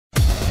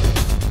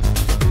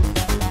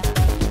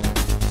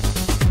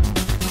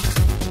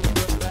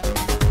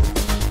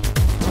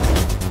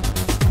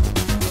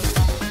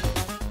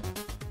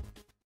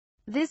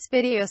This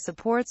video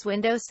supports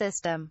Windows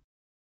system.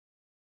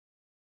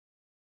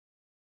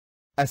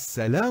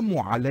 السلام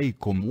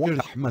عليكم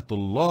ورحمة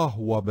الله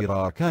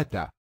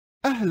وبركاته.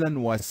 أهلا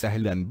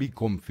وسهلا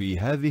بكم في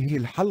هذه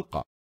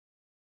الحلقة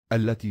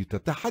التي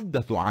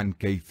تتحدث عن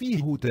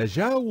كيفية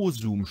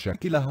تجاوز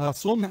مشكلها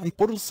صنع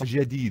قرص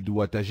جديد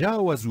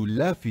وتجاوز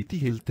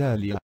اللافتة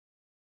التالية.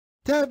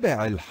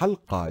 تابع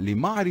الحلقة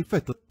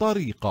لمعرفة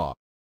الطريقة.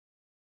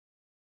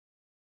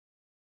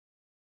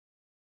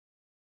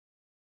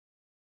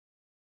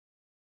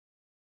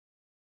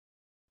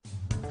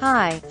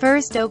 Hi,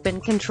 first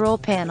open Control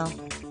Panel.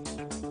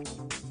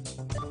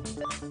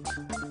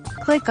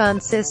 Click on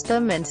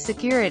System and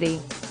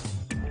Security.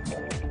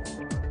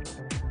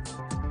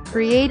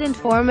 Create and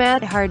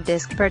format hard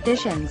disk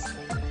partitions.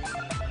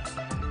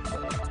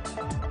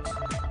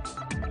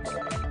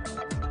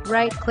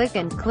 Right-click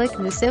and click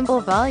New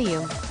Symbol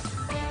Volume.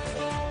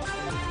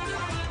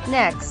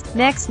 Next.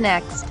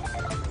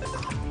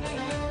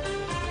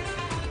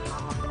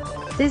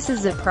 This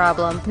is a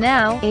problem.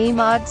 Now,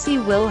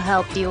 AModC will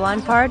help you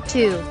on part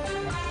 2.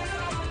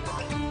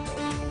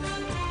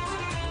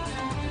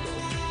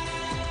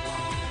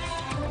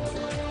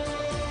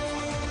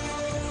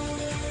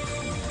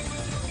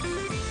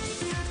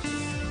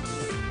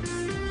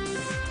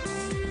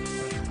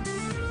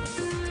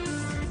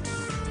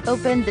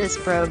 Open this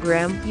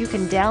program. You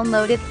can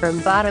download it from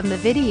bottom of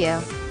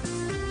video.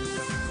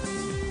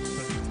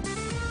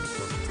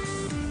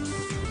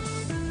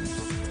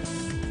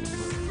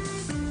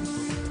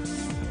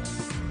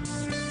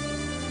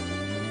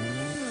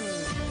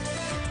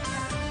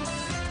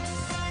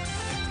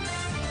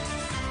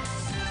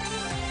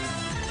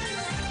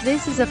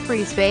 This is a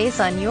free space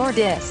on your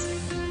disk.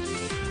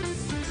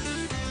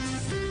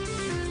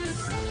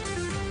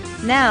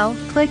 Now,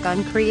 click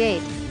on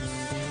Create.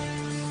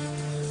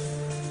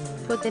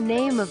 Put the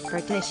name of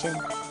partition.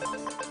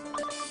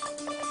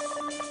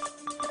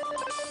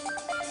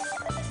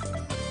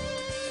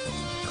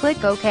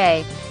 Click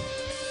OK.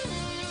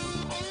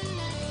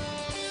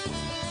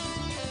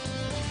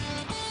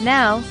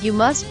 Now, you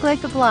must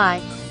click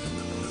Apply.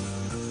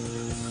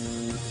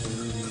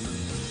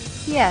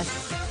 Yes.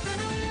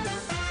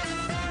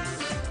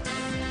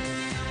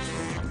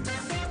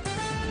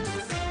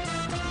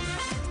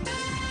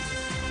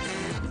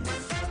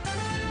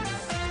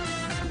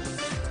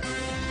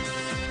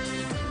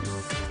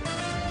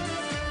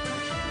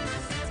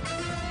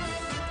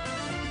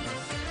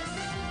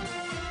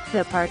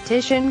 The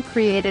partition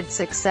created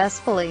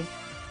successfully.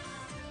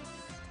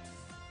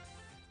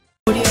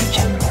 Audio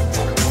Jungle.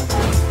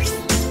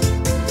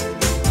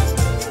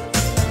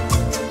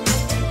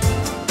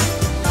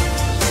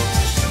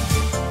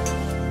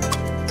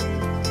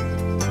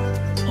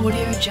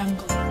 Audio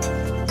Jungle.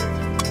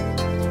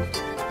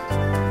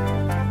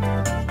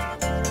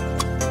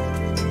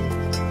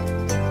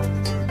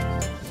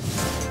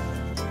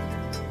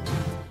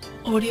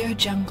 Audio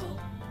Jungle.